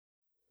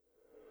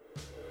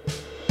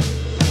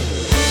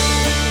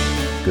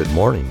Good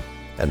morning,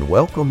 and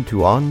welcome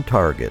to On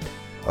Target,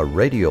 a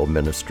radio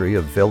ministry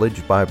of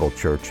Village Bible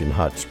Church in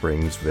Hot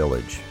Springs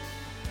Village.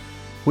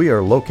 We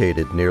are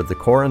located near the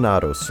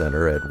Coronado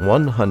Center at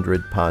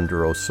 100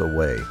 Ponderosa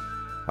Way.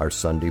 Our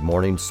Sunday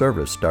morning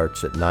service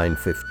starts at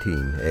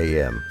 9:15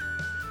 a.m.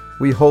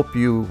 We hope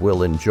you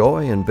will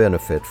enjoy and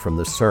benefit from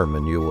the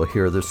sermon you will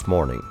hear this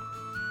morning.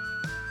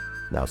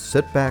 Now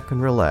sit back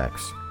and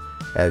relax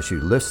as you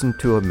listen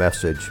to a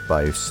message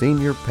by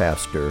Senior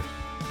Pastor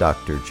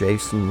Dr.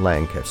 Jason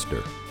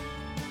Lancaster.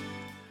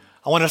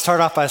 I want to start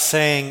off by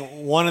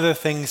saying one of the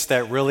things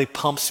that really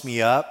pumps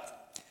me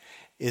up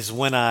is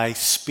when I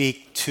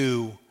speak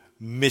to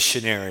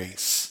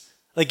missionaries.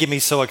 They get me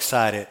so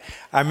excited.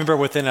 I remember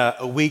within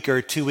a week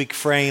or 2 week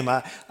frame,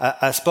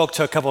 I spoke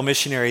to a couple of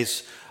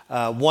missionaries.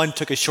 One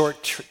took a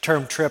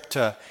short-term trip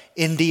to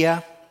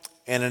India,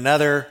 and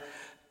another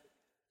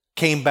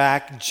came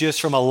back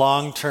just from a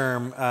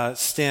long-term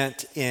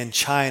stint in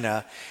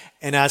China.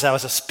 And as I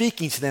was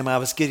speaking to them, I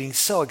was getting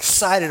so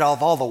excited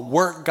of all the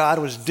work God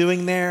was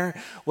doing there,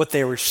 what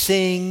they were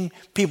seeing,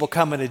 people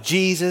coming to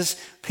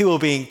Jesus, people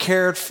being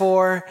cared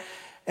for.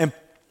 And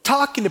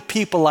talking to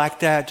people like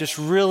that just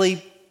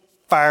really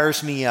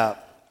fires me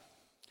up.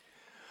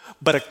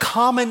 But a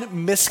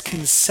common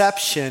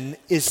misconception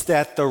is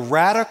that the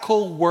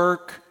radical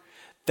work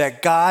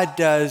that God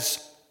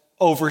does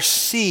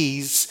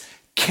overseas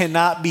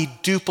cannot be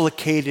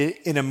duplicated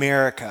in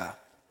America.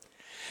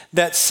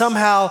 That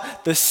somehow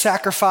the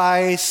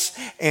sacrifice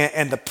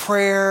and the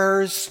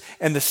prayers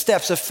and the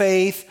steps of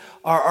faith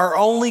are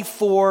only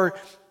for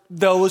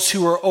those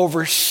who are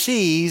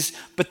overseas,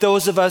 but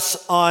those of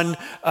us on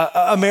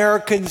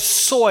American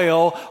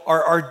soil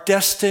are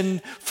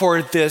destined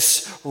for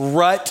this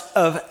rut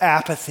of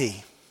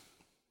apathy.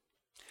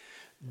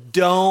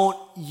 Don't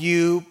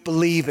you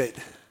believe it?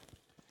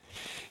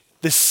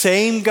 The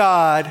same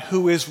God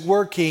who is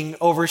working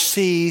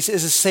overseas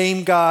is the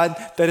same God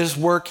that is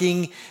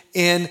working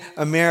in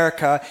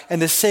America.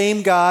 And the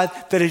same God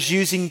that is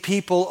using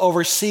people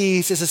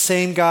overseas is the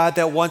same God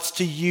that wants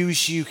to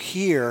use you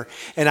here.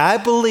 And I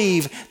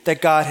believe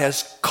that God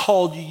has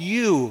called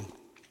you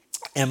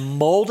and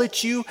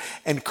molded you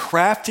and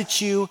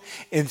crafted you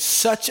in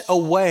such a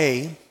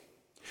way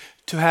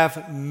to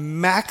have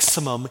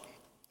maximum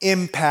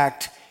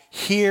impact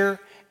here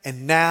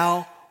and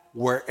now,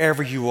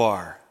 wherever you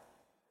are.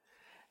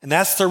 And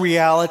that's the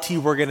reality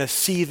we're going to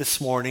see this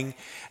morning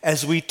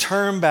as we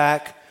turn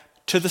back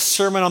to the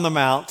Sermon on the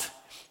Mount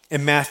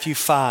in Matthew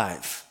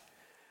 5.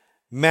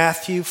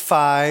 Matthew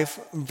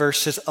 5,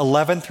 verses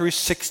 11 through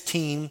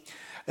 16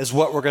 is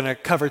what we're going to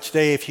cover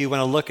today if you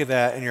want to look at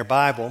that in your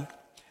Bible.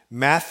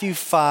 Matthew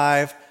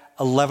 5,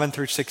 11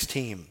 through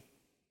 16.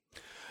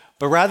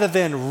 But rather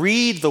than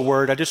read the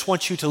word, I just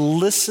want you to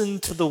listen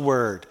to the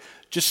word.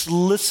 Just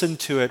listen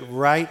to it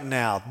right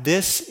now.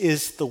 This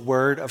is the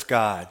word of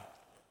God.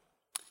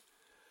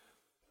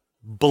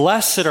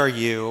 Blessed are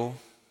you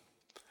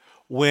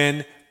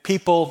when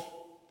people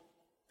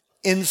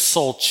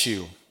insult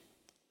you,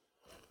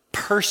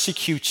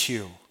 persecute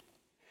you,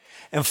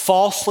 and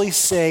falsely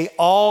say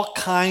all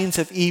kinds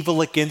of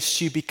evil against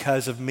you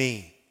because of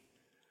me.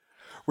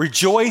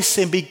 Rejoice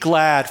and be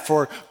glad,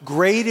 for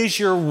great is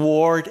your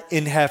reward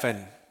in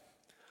heaven.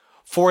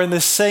 For in the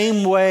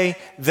same way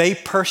they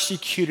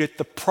persecuted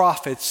the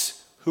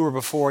prophets who were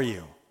before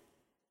you.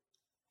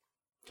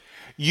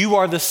 You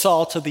are the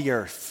salt of the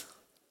earth.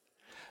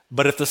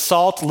 But if the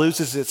salt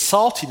loses its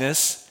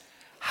saltiness,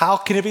 how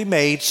can it be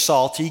made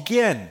salty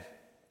again?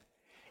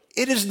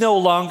 It is no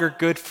longer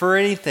good for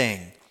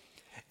anything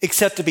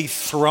except to be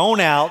thrown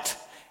out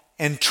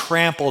and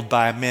trampled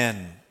by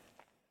men.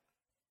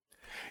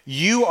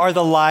 You are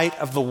the light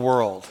of the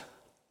world.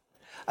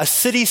 A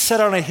city set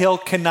on a hill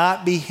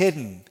cannot be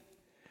hidden.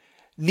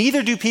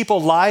 Neither do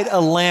people light a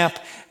lamp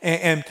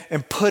and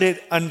put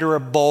it under a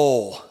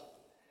bowl.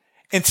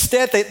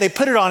 Instead, they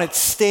put it on its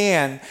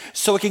stand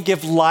so it can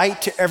give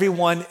light to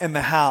everyone in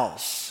the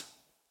house.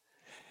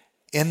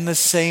 In the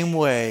same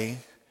way,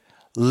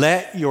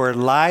 let your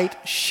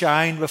light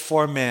shine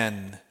before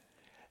men,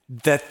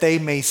 that they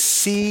may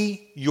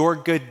see your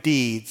good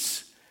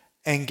deeds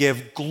and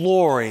give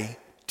glory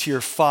to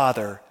your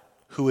Father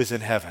who is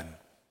in heaven.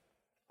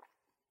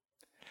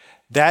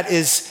 That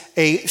is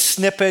a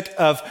snippet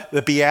of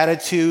the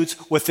Beatitudes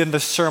within the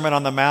Sermon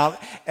on the Mount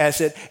as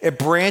it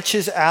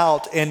branches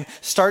out and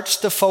starts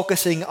to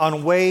focusing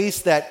on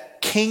ways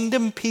that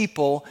kingdom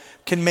people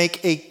can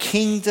make a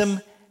kingdom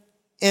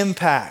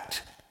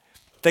impact.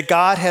 That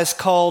God has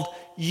called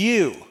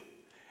you,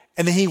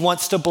 and that He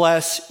wants to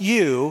bless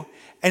you,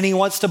 and He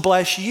wants to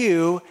bless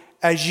you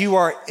as you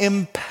are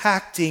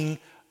impacting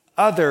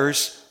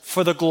others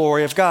for the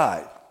glory of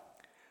God.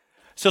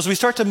 So as we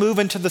start to move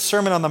into the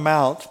Sermon on the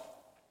Mount,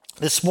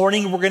 this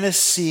morning, we're going to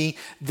see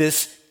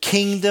this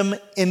kingdom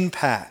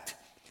impact.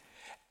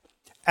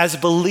 As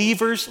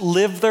believers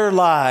live their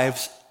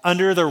lives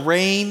under the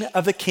reign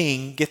of the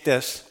King, get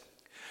this,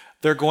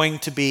 they're going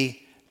to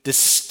be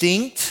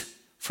distinct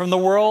from the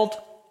world,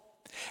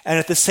 and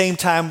at the same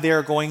time, they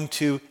are going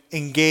to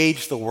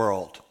engage the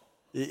world.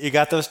 You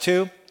got those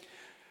two?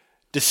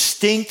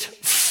 Distinct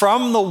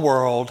from the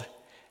world,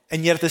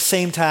 and yet at the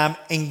same time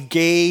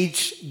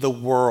engage the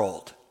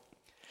world.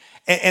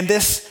 And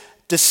this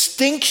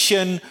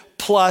distinction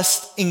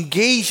plus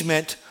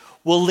engagement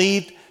will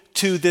lead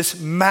to this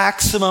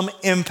maximum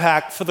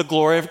impact for the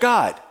glory of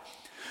God.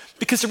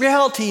 Because the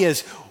reality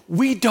is,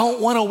 we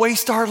don't want to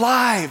waste our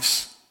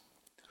lives.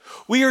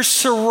 We are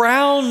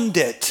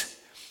surrounded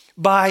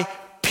by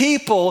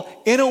people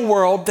in a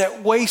world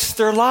that waste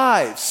their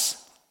lives.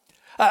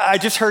 I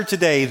just heard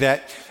today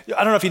that,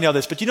 I don't know if you know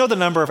this, but you know the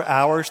number of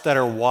hours that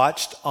are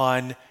watched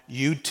on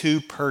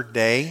YouTube per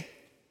day?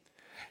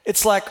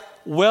 It's like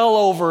well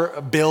over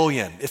 1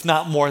 billion, if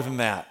not more than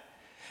that.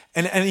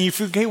 And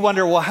if you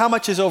wonder, well, how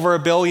much is over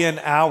 1 billion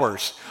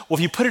hours? Well,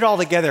 if you put it all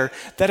together,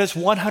 that is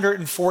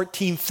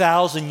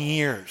 114,000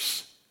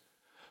 years.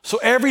 So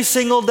every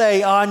single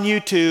day on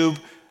YouTube,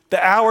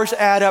 the hours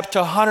add up to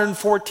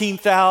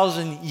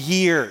 114,000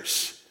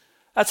 years.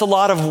 That's a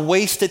lot of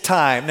wasted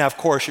time. Now, of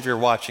course, if you're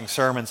watching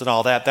sermons and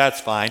all that,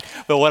 that's fine.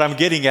 But what I'm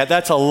getting at,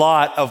 that's a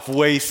lot of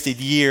wasted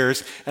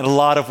years and a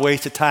lot of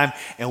wasted time.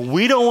 And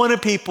we don't want to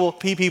be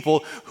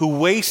people who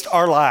waste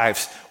our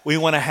lives. We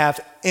want to have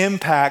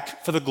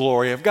impact for the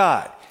glory of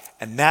God.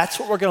 And that's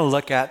what we're going to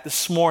look at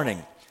this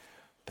morning.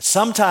 But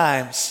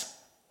sometimes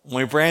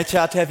when we branch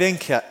out to have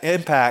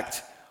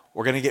impact,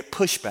 we're going to get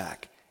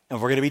pushback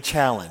and we're going to be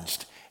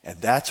challenged.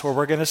 And that's where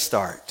we're going to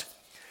start.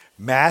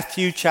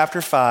 Matthew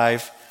chapter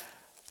 5.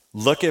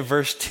 Look at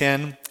verse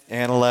 10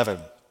 and 11.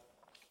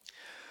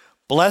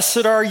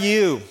 Blessed are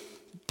you,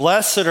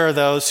 blessed are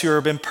those who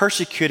have been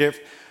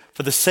persecuted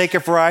for the sake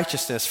of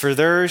righteousness, for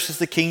theirs is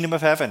the kingdom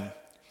of heaven.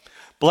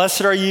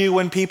 Blessed are you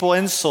when people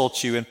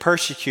insult you and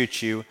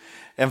persecute you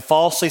and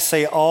falsely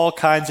say all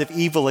kinds of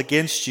evil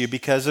against you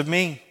because of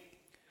me.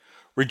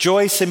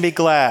 Rejoice and be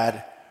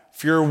glad,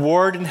 for your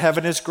reward in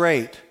heaven is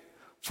great,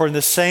 for in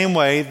the same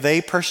way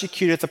they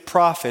persecuted the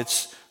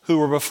prophets who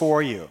were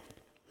before you.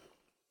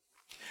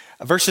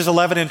 Verses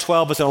 11 and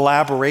 12 is an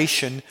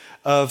elaboration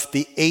of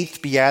the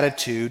 8th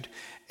beatitude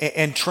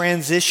and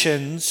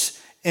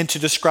transitions into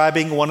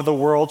describing one of the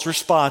world's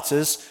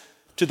responses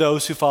to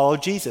those who follow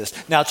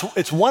Jesus. Now,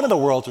 it's one of the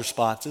world's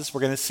responses.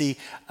 We're going to see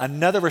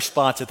another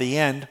response at the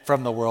end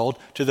from the world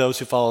to those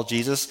who follow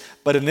Jesus.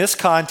 But in this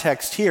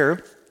context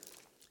here,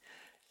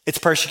 it's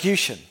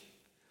persecution,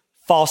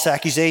 false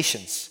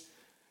accusations,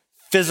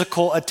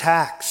 physical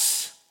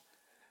attacks.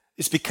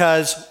 It's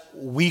because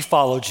we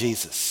follow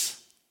Jesus.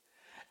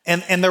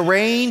 And the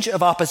range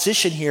of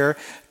opposition here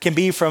can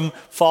be from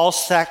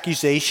false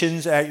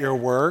accusations at your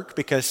work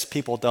because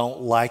people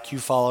don't like you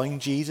following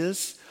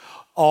Jesus,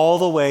 all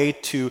the way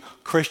to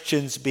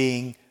Christians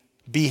being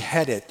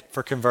beheaded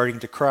for converting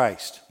to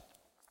Christ.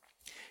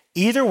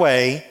 Either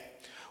way,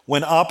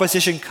 when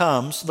opposition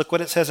comes, look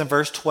what it says in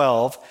verse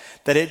 12,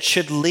 that it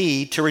should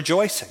lead to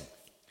rejoicing,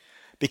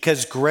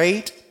 because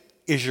great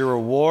is your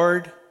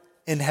reward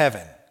in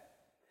heaven,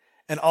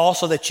 and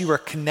also that you are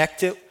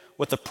connected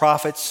with the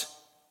prophets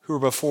who are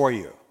before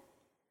you.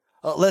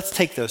 Let's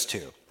take those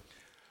two.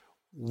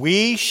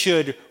 We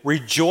should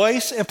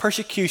rejoice in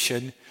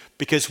persecution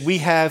because we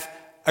have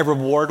a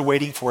reward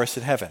waiting for us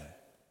in heaven.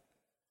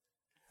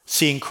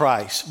 Seeing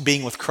Christ,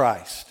 being with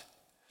Christ.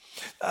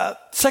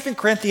 2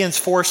 Corinthians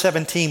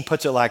 4:17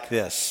 puts it like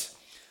this.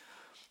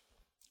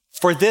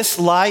 For this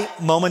light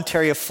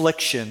momentary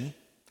affliction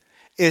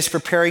is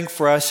preparing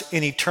for us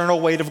an eternal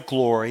weight of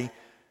glory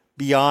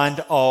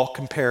beyond all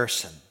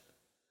comparison.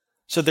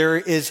 So there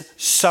is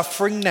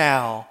suffering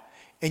now,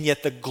 and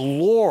yet the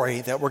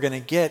glory that we're going to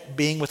get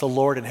being with the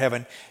Lord in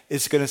heaven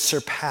is going to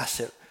surpass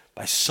it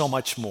by so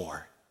much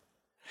more.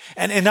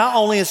 And not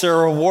only is there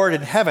a reward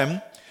in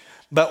heaven,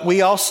 but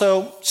we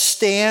also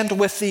stand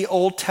with the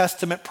Old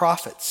Testament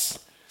prophets.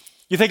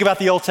 You think about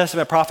the Old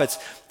Testament prophets,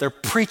 they're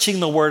preaching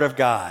the Word of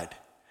God.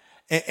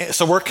 And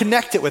so we're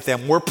connected with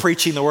them. We're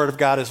preaching the Word of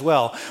God as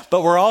well.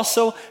 But we're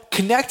also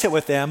connected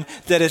with them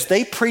that as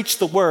they preached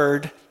the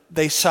Word,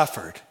 they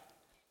suffered.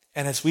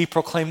 And as we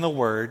proclaim the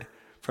Word,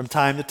 from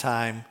time to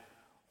time,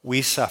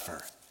 we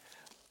suffer.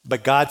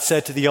 But God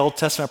said to the Old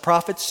Testament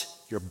prophets,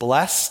 you're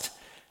blessed.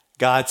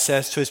 God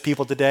says to his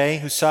people today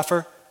who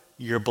suffer,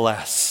 you're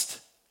blessed.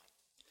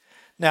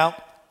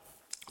 Now,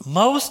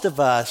 most of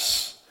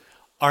us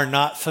are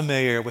not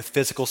familiar with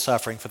physical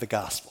suffering for the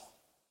gospel.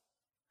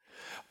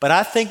 But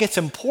I think it's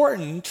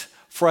important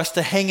for us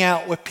to hang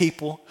out with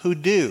people who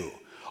do,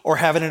 or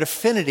have an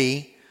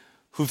affinity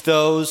with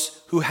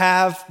those who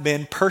have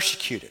been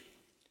persecuted.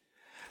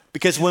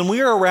 Because when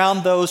we are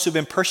around those who've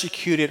been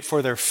persecuted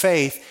for their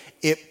faith,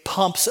 it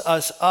pumps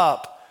us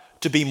up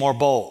to be more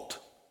bold.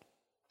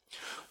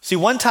 See,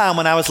 one time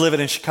when I was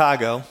living in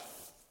Chicago,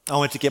 I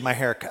went to get my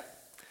hair cut.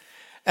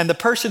 And the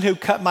person who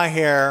cut my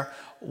hair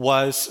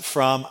was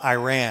from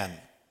Iran.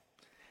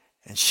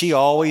 And she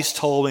always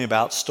told me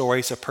about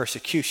stories of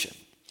persecution.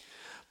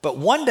 But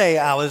one day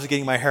I was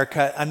getting my hair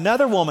cut,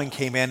 another woman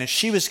came in and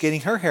she was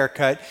getting her hair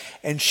cut,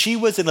 and she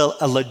was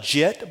a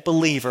legit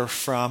believer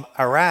from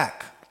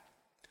Iraq.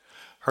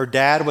 Her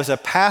dad was a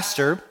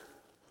pastor,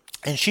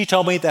 and she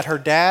told me that her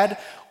dad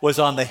was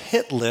on the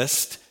hit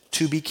list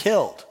to be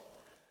killed.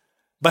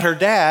 But her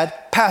dad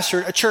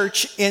pastored a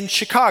church in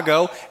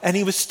Chicago, and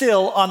he was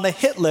still on the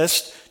hit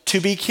list to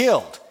be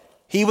killed.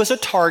 He was a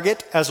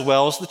target as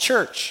well as the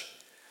church.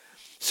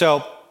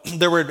 So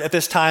at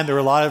this time, there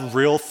were a lot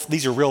of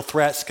these are real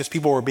threats because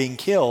people were being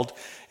killed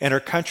in her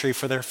country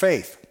for their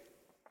faith.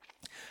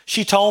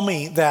 She told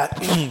me that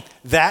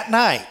that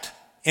night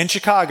in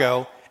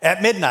Chicago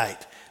at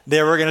midnight,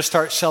 they were going to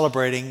start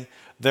celebrating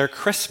their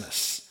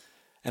Christmas.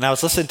 And I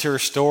was listening to her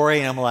story,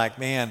 and I'm like,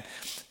 man,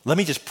 let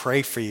me just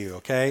pray for you,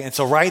 okay? And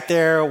so right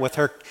there with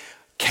her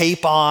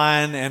cape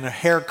on and her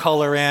hair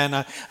color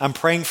in, I'm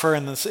praying for her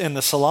in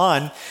the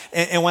salon.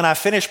 And when I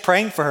finished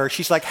praying for her,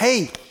 she's like,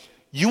 hey,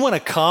 you want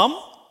to come?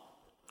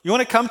 You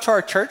want to come to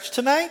our church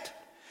tonight?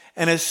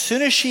 And as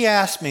soon as she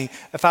asked me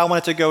if I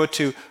wanted to go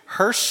to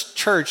her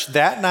church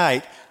that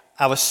night,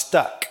 I was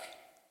stuck.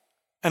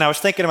 And I was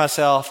thinking to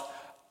myself,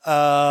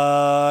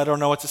 I don't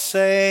know what to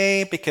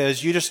say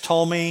because you just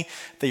told me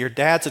that your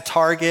dad's a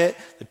target,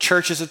 the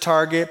church is a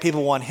target,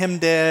 people want him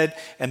dead,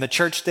 and the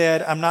church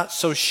dead. I'm not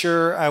so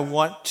sure I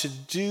want to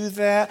do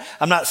that.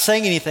 I'm not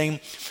saying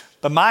anything,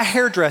 but my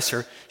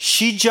hairdresser,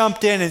 she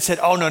jumped in and said,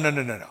 oh,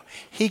 no.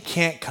 He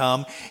can't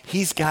come.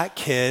 He's got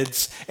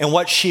kids. And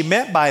what she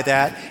meant by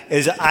that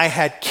is I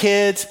had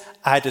kids.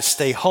 I had to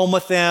stay home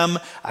with them.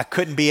 I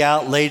couldn't be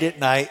out late at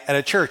night at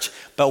a church.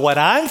 But what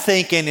I'm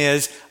thinking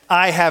is,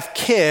 I have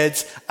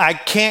kids. I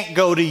can't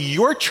go to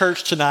your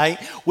church tonight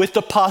with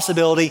the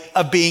possibility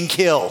of being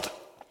killed.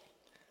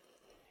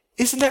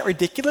 Isn't that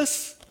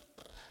ridiculous?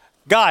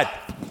 God,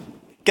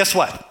 guess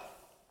what?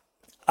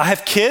 I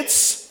have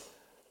kids,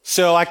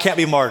 so I can't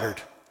be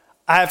martyred.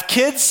 I have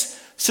kids,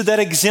 so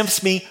that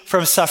exempts me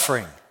from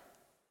suffering.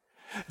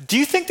 Do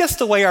you think that's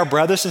the way our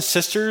brothers and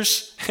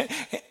sisters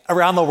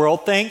around the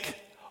world think?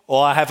 Oh,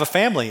 I have a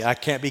family. I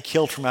can't be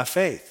killed for my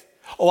faith.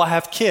 Oh, I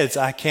have kids.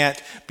 I can't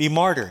be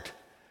martyred.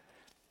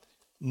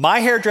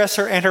 My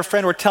hairdresser and her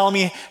friend were telling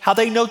me how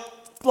they know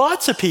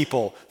lots of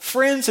people,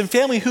 friends and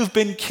family who've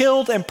been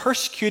killed and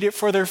persecuted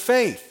for their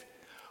faith.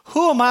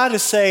 Who am I to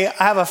say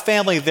I have a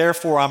family,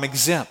 therefore I'm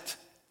exempt?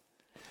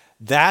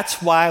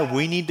 That's why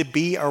we need to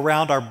be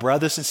around our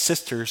brothers and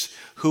sisters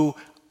who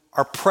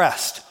are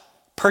pressed,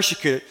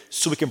 persecuted,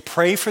 so we can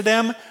pray for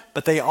them,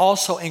 but they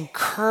also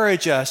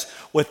encourage us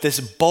with this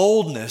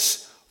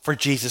boldness for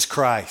Jesus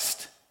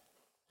Christ.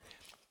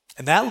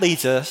 And that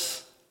leads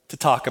us to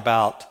talk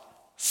about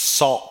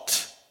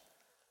salt.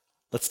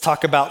 Let's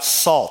talk about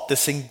salt,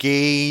 this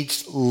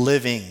engaged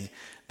living,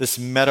 this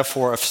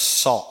metaphor of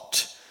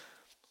salt.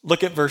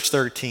 Look at verse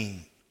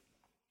 13.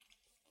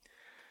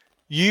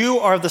 You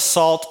are the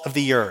salt of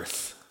the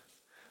earth,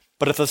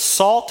 but if the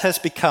salt has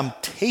become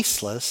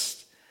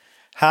tasteless,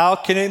 how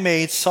can it be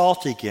made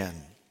salty again?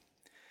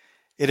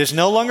 It is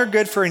no longer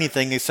good for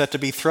anything except to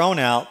be thrown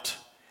out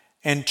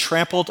and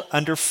trampled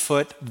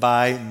underfoot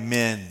by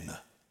men.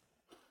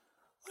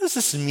 What does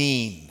this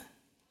mean?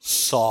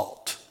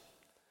 Salt.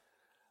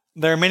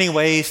 There are many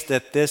ways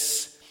that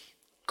this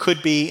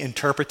could be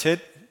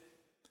interpreted.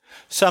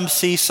 Some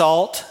see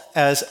salt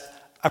as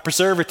a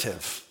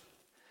preservative,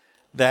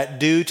 that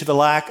due to the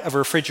lack of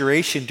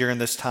refrigeration during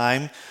this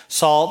time,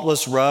 salt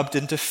was rubbed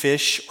into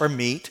fish or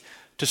meat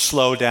to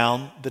slow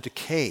down the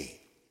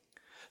decay.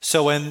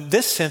 So in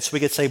this sense,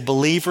 we could say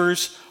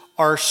believers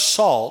are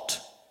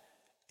salt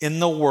in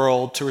the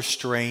world to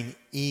restrain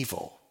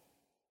evil.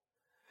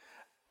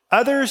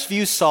 Others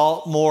view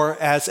salt more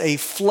as a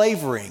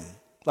flavoring,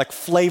 like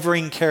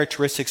flavoring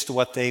characteristics to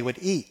what they would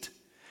eat,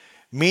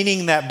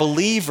 meaning that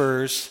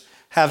believers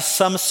have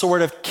some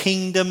sort of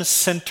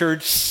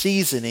kingdom-centered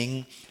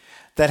seasoning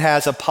that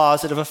has a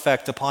positive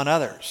effect upon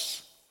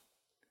others.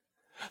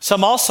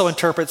 Some also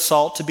interpret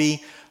salt to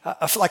be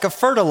like a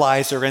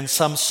fertilizer in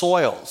some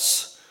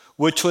soils,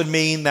 which would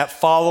mean that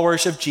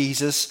followers of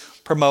Jesus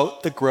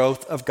promote the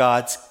growth of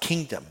God's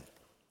kingdom.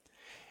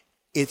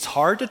 It's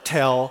hard to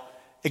tell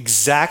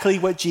exactly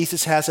what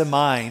Jesus has in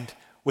mind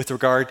with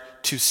regard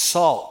to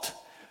salt.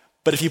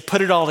 But if you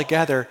put it all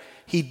together,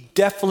 he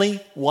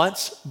definitely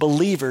wants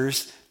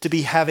believers to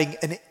be having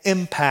an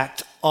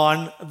impact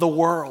on the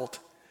world.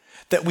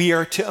 That we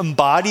are to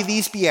embody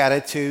these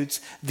beatitudes,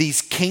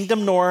 these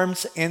kingdom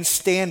norms and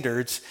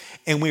standards,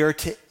 and we are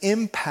to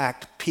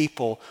impact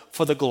people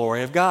for the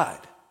glory of God.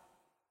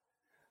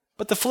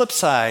 But the flip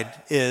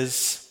side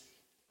is,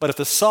 but if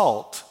the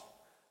salt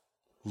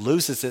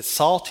loses its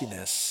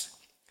saltiness,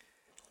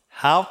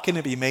 how can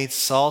it be made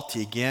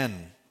salty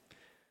again?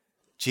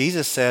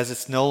 Jesus says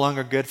it's no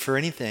longer good for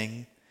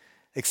anything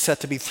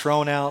except to be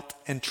thrown out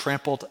and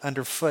trampled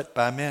underfoot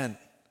by men.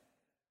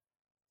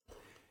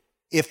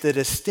 If the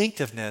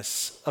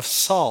distinctiveness of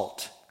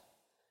salt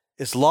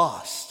is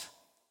lost,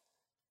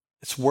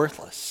 it's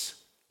worthless.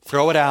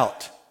 Throw it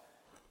out.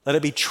 Let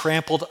it be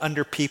trampled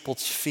under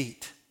people's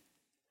feet.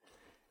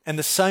 And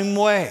the same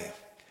way,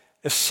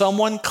 if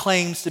someone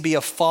claims to be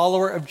a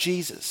follower of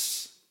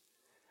Jesus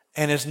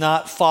and is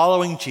not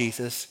following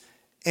Jesus,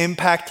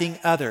 impacting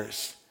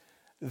others,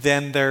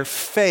 then their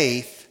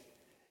faith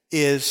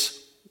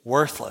is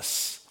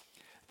worthless.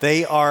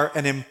 They are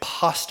an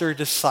imposter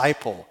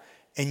disciple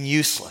and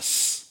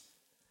useless.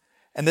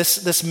 And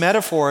this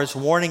metaphor is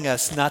warning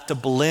us not to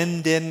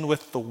blend in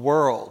with the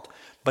world,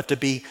 but to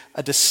be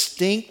a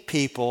distinct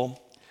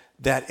people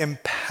that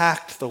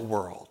impact the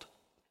world.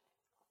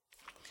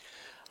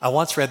 I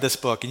once read this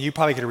book, and you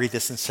probably could read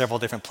this in several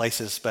different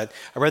places, but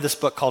I read this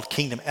book called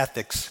Kingdom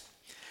Ethics.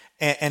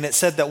 And it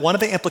said that one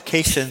of the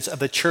implications of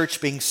the church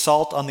being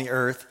salt on the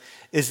earth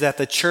is that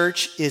the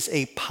church is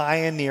a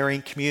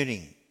pioneering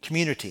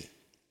community.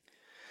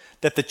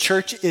 That the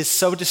church is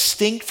so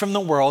distinct from the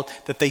world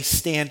that they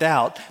stand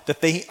out,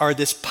 that they are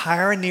this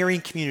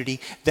pioneering community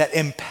that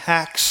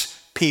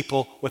impacts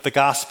people with the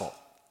gospel.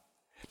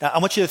 Now, I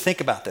want you to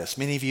think about this.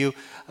 Many of you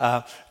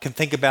can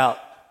think about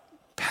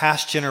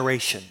past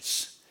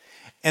generations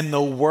and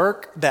the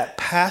work that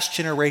past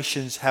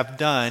generations have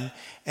done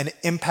in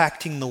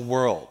impacting the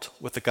world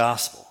with the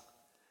gospel.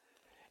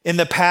 In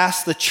the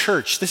past, the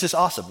church, this is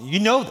awesome. You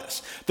know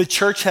this. The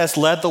church has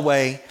led the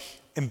way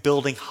in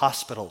building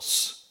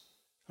hospitals.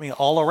 I mean,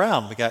 all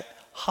around, we got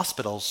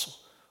hospitals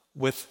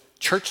with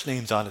church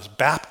names on it: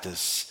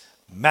 Baptist,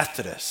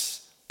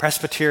 Methodist,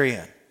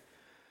 Presbyterian.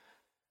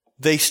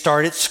 They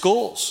started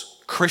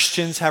schools.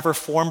 Christians have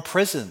reformed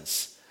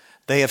prisons.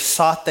 They have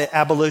sought the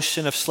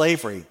abolition of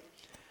slavery.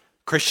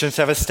 Christians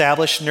have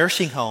established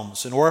nursing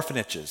homes and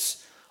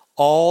orphanages,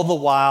 all the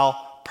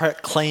while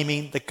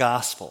proclaiming the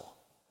gospel.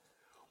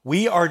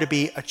 We are to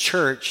be a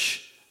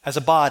church as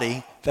a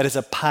body that is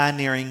a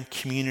pioneering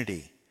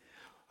community.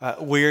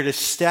 We are to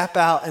step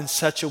out in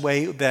such a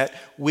way that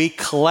we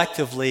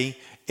collectively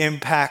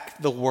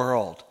impact the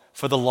world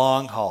for the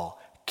long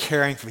haul,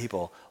 caring for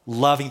people,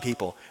 loving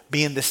people,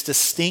 being this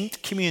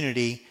distinct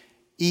community,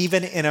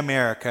 even in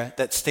America,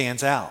 that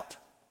stands out.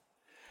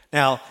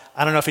 Now,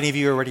 I don't know if any of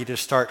you are ready to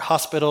start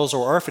hospitals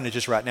or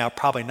orphanages right now,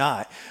 probably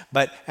not.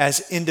 But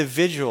as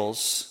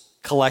individuals,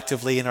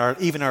 collectively, in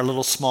even our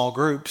little small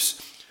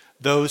groups,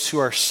 those who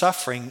are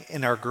suffering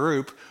in our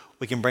group,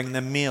 we can bring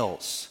them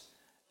meals.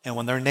 And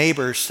when their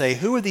neighbors say,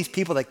 "Who are these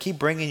people that keep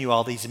bringing you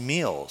all these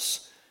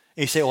meals?"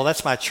 And you say, "Well,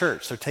 that's my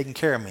church. They're taking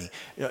care of me.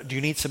 Do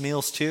you need some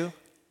meals too?"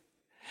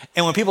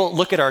 And when people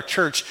look at our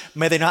church,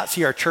 may they not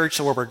see our church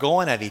where we're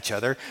going at each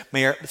other.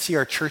 May they see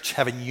our church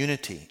having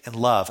unity and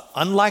love.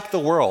 Unlike the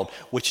world,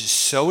 which is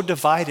so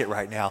divided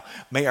right now,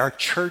 may our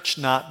church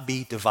not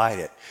be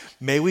divided.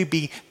 May we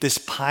be this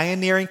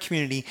pioneering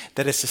community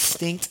that is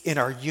distinct in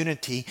our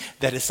unity,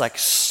 that is like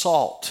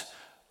salt,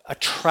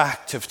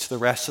 attractive to the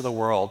rest of the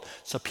world,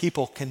 so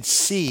people can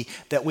see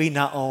that we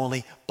not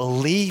only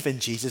believe in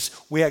Jesus,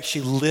 we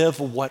actually live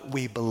what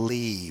we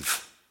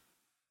believe.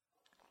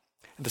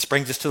 And this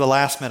brings us to the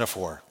last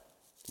metaphor: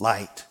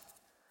 light.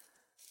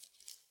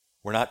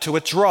 We're not to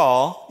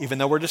withdraw, even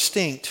though we're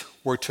distinct,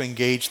 we're to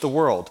engage the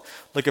world.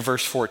 Look at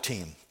verse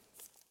 14.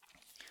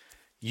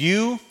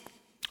 You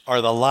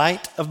are the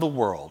light of the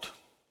world.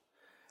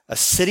 A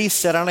city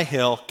set on a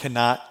hill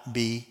cannot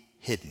be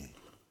hidden.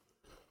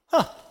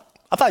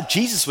 I thought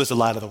Jesus was the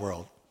light of the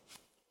world.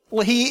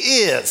 Well, he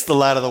is the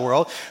light of the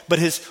world, but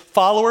his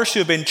followers who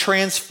have been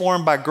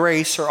transformed by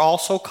grace are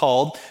also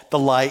called the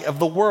light of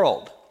the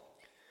world.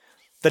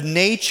 The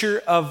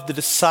nature of the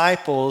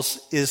disciples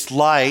is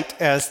light,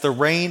 as the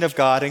reign of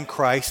God in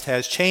Christ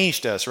has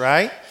changed us,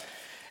 right?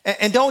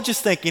 And don't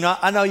just think,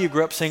 I know you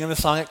grew up singing the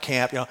song at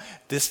camp,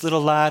 this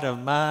little light of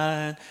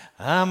mine,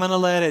 I'm going to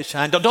let it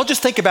shine. Don't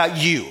just think about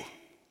you.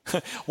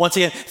 Once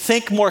again,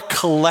 think more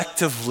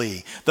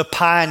collectively, the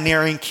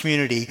pioneering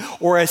community,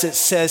 or as it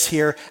says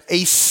here,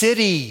 a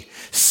city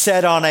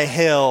set on a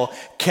hill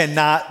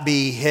cannot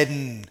be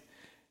hidden.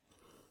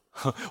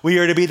 We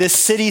are to be this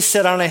city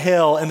set on a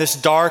hill in this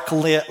dark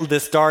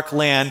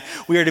land.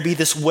 We are to be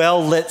this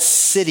well-lit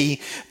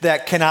city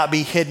that cannot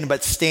be hidden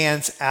but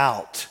stands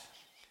out.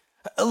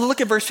 Look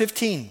at verse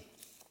 15.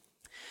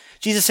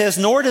 Jesus says,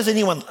 "Nor does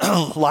anyone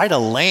light a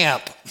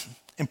lamp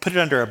and put it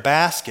under a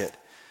basket,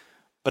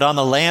 but on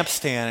the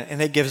lampstand,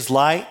 and it gives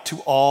light to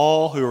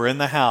all who are in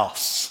the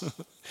house."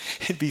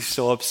 It'd be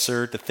so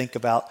absurd to think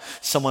about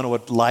someone who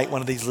would light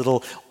one of these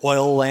little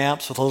oil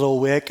lamps with a little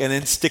wick and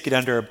then stick it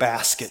under a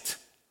basket.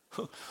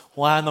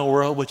 Why in the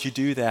world would you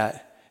do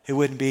that? It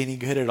wouldn't be any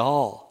good at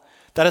all.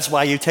 That is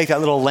why you take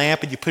that little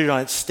lamp and you put it on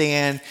its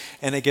stand,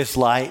 and it gives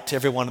light to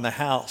everyone in the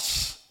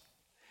house.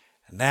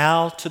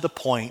 Now to the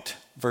point,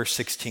 verse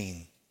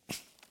 16.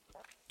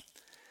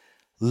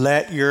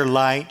 "Let your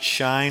light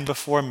shine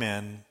before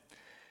men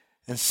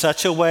in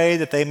such a way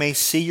that they may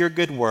see your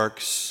good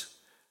works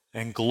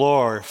and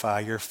glorify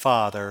your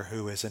Father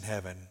who is in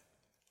heaven."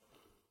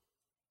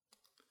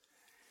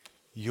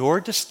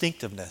 Your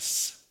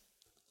distinctiveness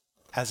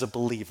as a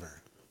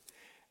believer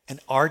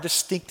and our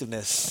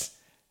distinctiveness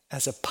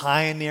as a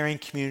pioneering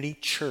community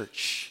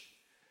church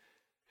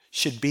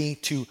should be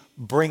to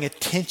bring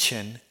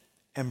attention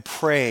and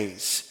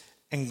praise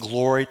and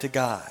glory to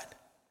God,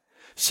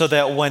 so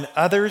that when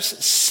others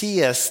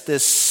see us,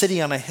 this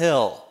city on a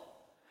hill,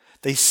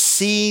 they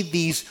see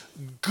these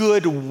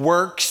good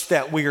works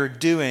that we are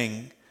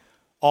doing,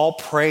 all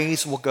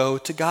praise will go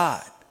to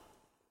God.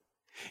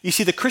 You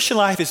see, the Christian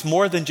life is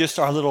more than just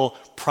our little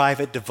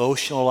private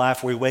devotional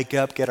life where we wake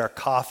up, get our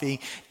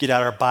coffee, get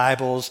out our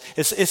Bibles.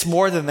 It's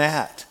more than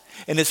that.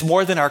 And it's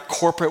more than our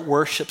corporate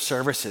worship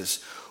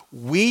services.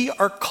 We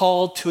are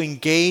called to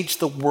engage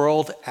the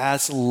world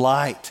as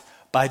light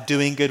by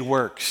doing good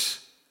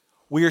works.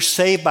 We are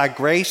saved by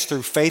grace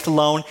through faith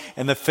alone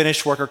and the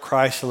finished work of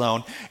Christ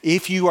alone.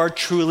 If you are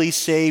truly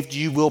saved,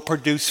 you will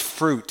produce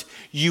fruit.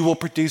 You will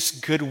produce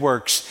good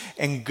works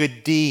and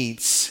good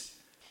deeds.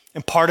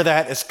 And part of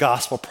that is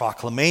gospel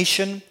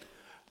proclamation,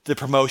 the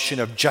promotion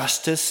of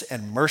justice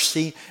and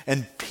mercy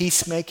and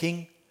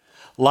peacemaking,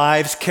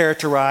 lives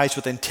characterized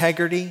with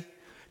integrity,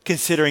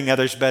 considering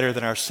others better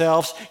than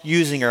ourselves,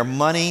 using our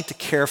money to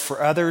care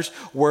for others,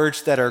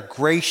 words that are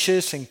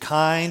gracious and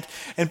kind,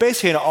 and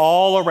basically an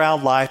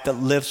all-around life that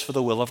lives for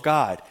the will of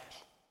God.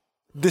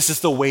 This is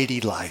the weighty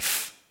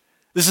life.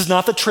 This is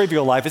not the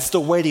trivial life, it's the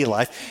weighty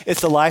life.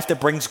 It's the life that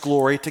brings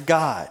glory to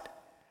God.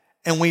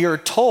 And we are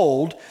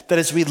told that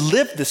as we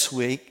live this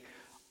week,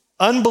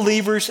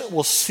 unbelievers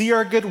will see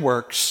our good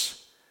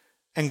works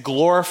and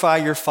glorify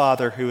your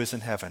Father who is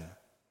in heaven.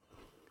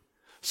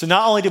 So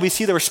not only do we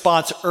see the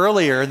response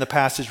earlier in the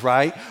passage,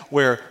 right,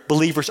 where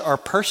believers are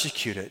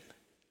persecuted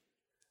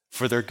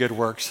for their good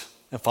works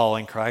and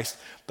following Christ,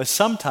 but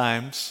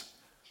sometimes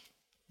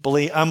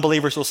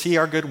unbelievers will see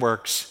our good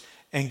works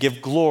and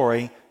give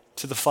glory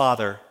to the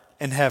Father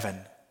in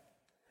heaven.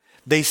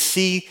 They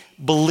see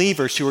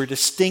believers who are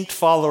distinct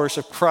followers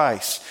of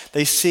Christ.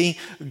 They see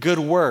good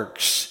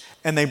works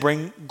and they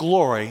bring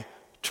glory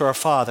to our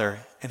Father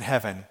in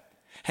heaven.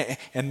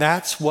 And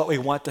that's what we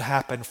want to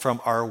happen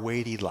from our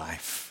weighty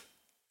life.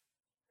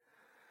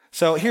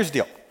 So here's the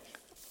deal.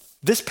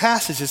 This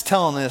passage is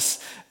telling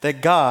us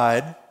that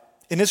God,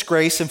 in His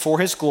grace and for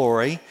His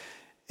glory,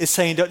 is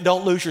saying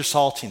don't lose your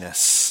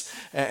saltiness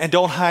and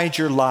don't hide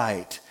your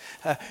light.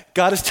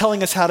 God is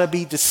telling us how to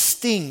be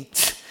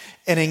distinct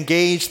and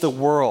engage the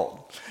world.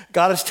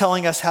 God is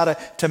telling us how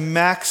to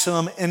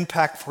maximum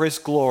impact for His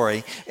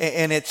glory,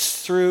 and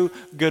it's through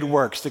good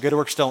works. The good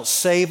works don't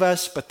save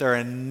us, but they're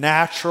a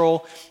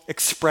natural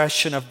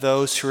expression of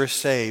those who are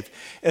saved.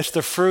 It's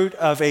the fruit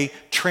of a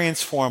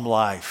transformed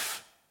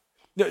life.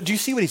 Do you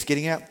see what he's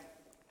getting at?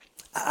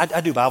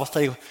 I do Bible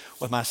study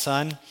with my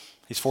son.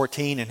 He's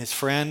 14, and his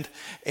friend,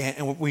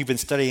 and we've been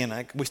studying,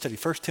 we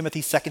studied 1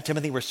 Timothy, 2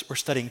 Timothy, we're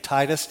studying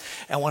Titus,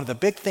 and one of the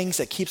big things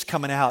that keeps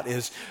coming out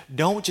is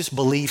don't just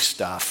believe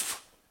stuff.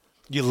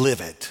 You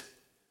live it.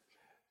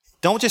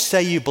 Don't just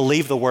say you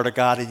believe the Word of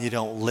God and you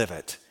don't live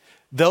it.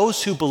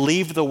 Those who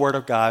believe the Word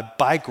of God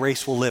by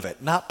grace will live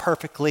it. Not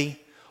perfectly,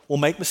 we'll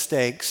make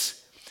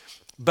mistakes,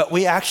 but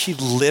we actually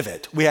live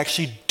it. We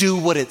actually do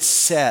what it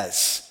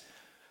says.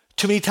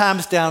 Too many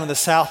times down in the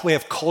South, we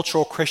have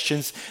cultural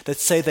Christians that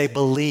say they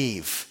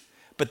believe,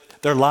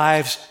 but their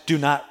lives do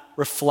not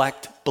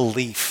reflect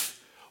belief.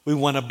 We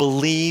want to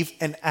believe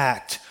and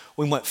act.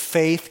 We want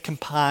faith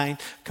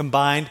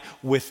combined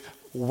with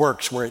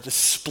works, where it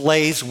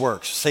displays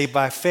works. Saved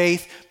by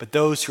faith, but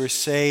those who are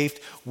saved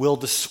will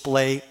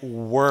display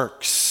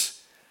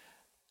works.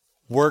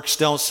 Works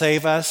don't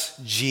save us,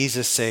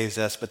 Jesus saves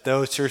us, but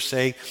those who are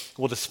saved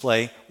will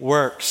display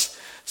works.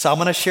 So I'm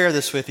going to share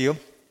this with you.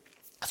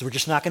 So we're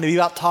just not going to be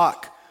about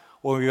talk,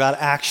 we'll be about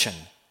action.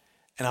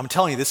 And I'm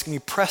telling you, this can be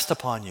pressed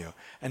upon you,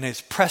 and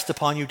it's pressed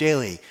upon you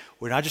daily.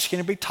 We're not just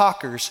going to be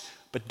talkers,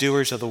 but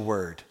doers of the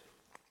word.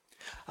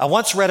 I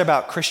once read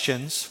about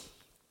Christians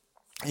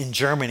in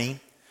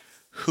Germany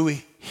who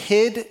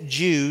hid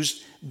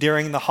Jews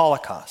during the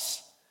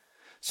Holocaust.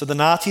 So the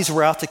Nazis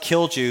were out to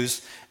kill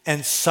Jews,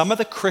 and some of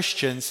the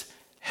Christians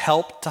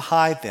helped to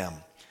hide them.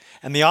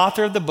 And the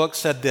author of the book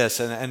said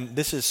this, and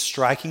this is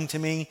striking to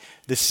me,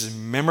 this is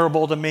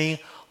memorable to me,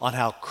 on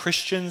how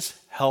Christians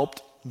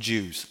helped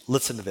Jews.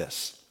 Listen to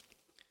this.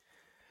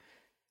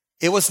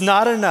 It was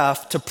not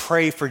enough to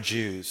pray for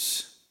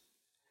Jews.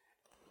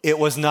 It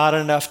was not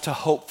enough to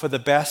hope for the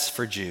best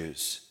for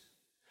Jews,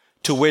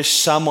 to wish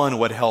someone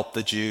would help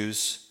the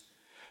Jews,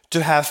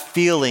 to have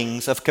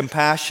feelings of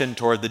compassion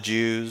toward the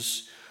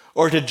Jews,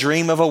 or to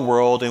dream of a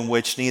world in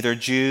which neither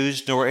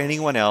Jews nor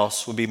anyone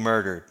else would be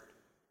murdered.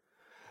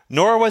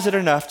 Nor was it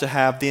enough to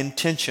have the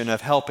intention of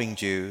helping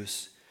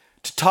Jews,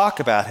 to talk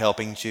about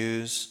helping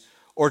Jews,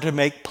 or to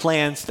make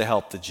plans to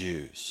help the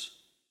Jews.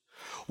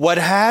 What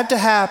had to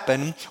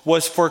happen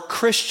was for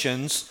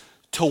Christians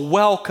to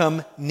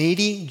welcome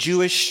needy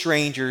Jewish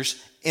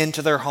strangers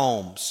into their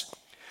homes,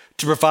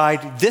 to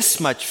provide this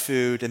much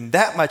food and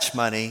that much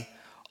money,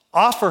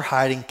 offer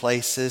hiding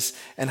places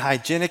and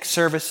hygienic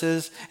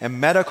services and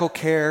medical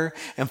care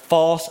and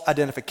false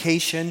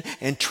identification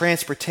and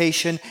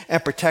transportation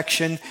and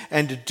protection,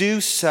 and to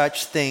do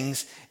such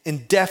things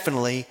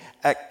indefinitely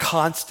at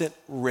constant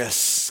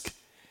risk.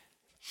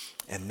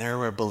 And there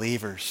were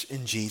believers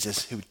in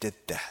Jesus who did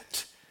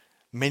that,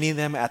 many of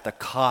them at the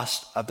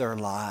cost of their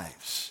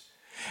lives.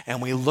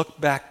 And we look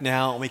back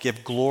now and we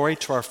give glory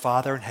to our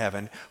Father in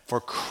heaven for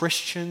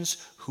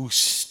Christians who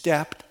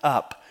stepped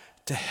up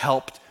to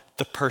help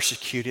the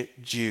persecuted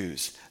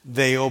Jews.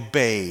 They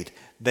obeyed.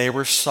 They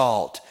were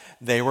salt.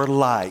 they were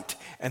light,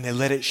 and they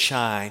let it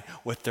shine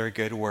with their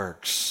good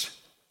works.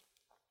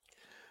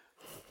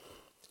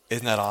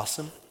 Isn't that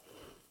awesome?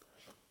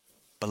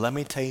 But let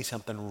me tell you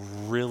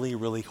something really,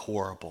 really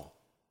horrible.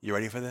 You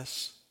ready for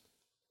this?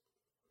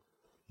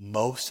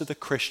 Most of the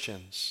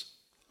Christians,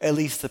 at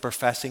least the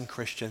professing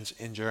Christians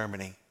in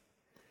Germany,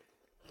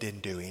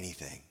 didn't do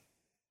anything.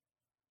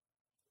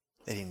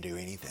 They didn't do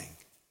anything.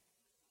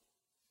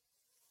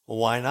 Well,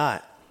 why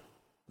not?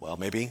 Well,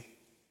 maybe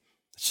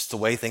it's just the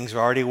way things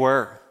already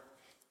were.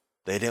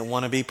 They didn't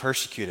want to be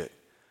persecuted.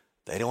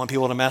 They didn't want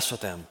people to mess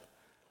with them.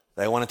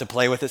 They wanted to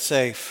play with it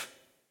safe.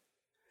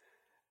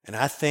 And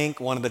I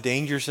think one of the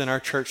dangers in our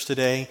church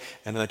today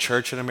and in the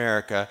church in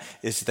America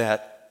is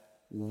that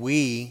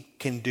we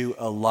can do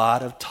a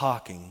lot of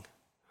talking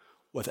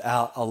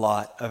without a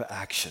lot of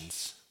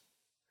actions.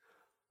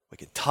 We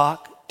can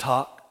talk,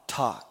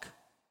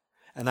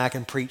 and I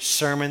can preach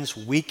sermons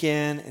week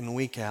in and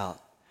week out.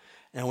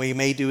 And we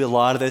may do a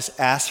lot of this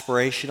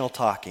aspirational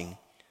talking,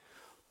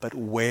 but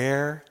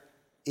where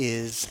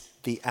is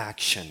the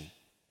action?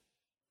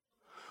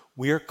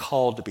 We are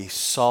called to be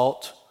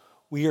salt.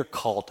 We are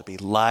called to be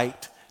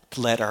light,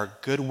 to let our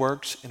good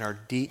works and our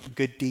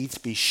good deeds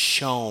be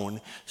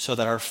shown so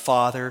that our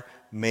Father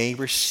may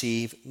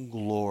receive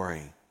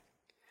glory.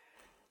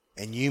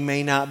 And you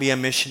may not be a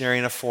missionary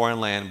in a foreign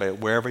land, but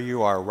wherever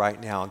you are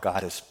right now,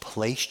 God has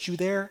placed you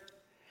there,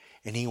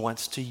 and He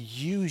wants to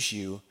use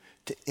you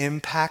to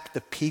impact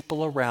the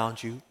people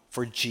around you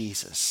for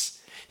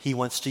Jesus. He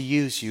wants to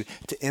use you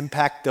to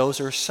impact those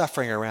who are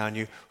suffering around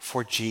you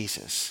for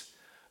Jesus.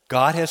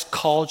 God has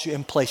called you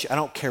and placed you. I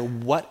don't care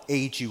what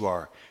age you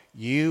are.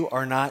 You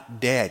are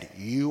not dead.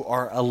 You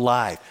are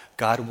alive.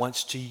 God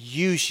wants to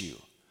use you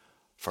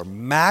for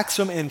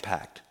maximum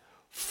impact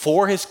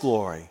for His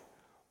glory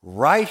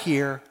right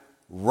here,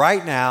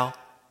 right now,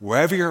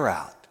 wherever you're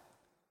at.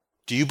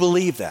 Do you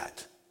believe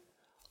that?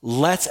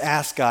 Let's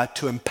ask God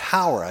to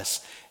empower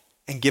us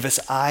and give us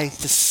eyes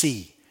to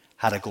see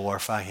how to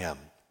glorify Him.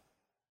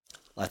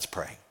 Let's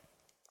pray.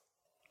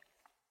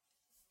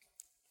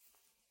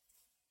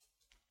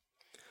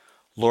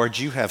 Lord,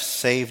 you have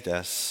saved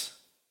us.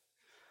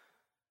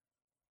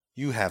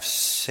 You have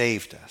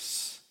saved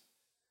us.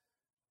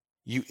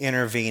 You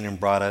intervened and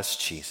brought us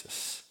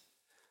Jesus.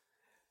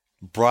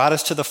 Brought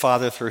us to the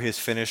Father through His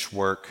finished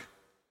work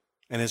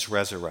and His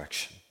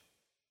resurrection.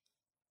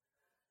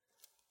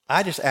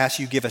 I just ask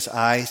you give us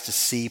eyes to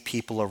see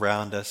people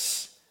around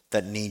us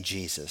that need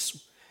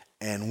Jesus,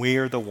 and we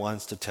are the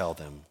ones to tell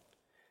them.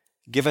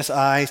 Give us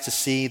eyes to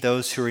see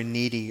those who are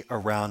needy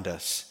around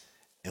us,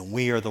 and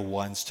we are the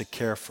ones to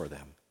care for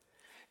them.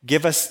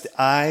 Give us the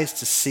eyes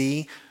to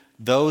see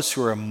those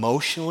who are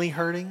emotionally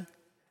hurting,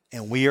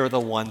 and we are the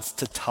ones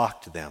to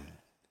talk to them.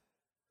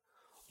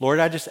 Lord,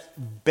 I just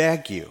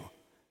beg you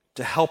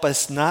to help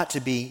us not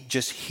to be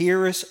just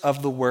hearers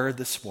of the word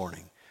this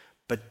morning,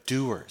 but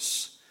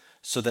doers,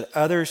 so that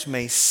others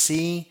may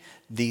see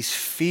these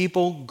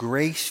feeble,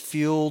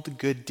 grace-fueled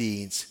good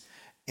deeds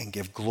and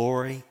give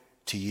glory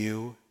to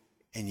you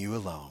and you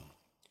alone.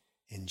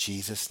 In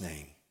Jesus'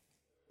 name,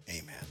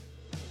 amen.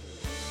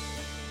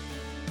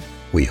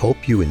 We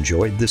hope you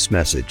enjoyed this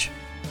message.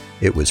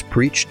 It was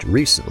preached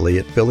recently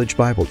at Village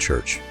Bible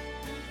Church.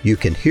 You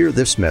can hear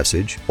this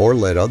message or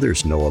let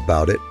others know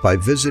about it by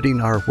visiting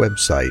our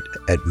website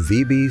at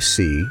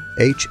vbchsv.org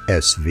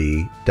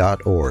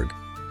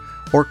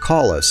or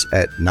call us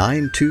at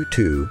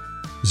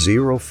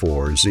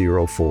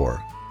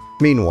 922-0404.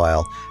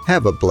 Meanwhile,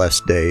 have a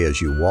blessed day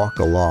as you walk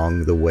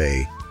along the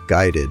way,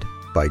 guided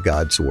by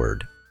God's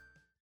Word.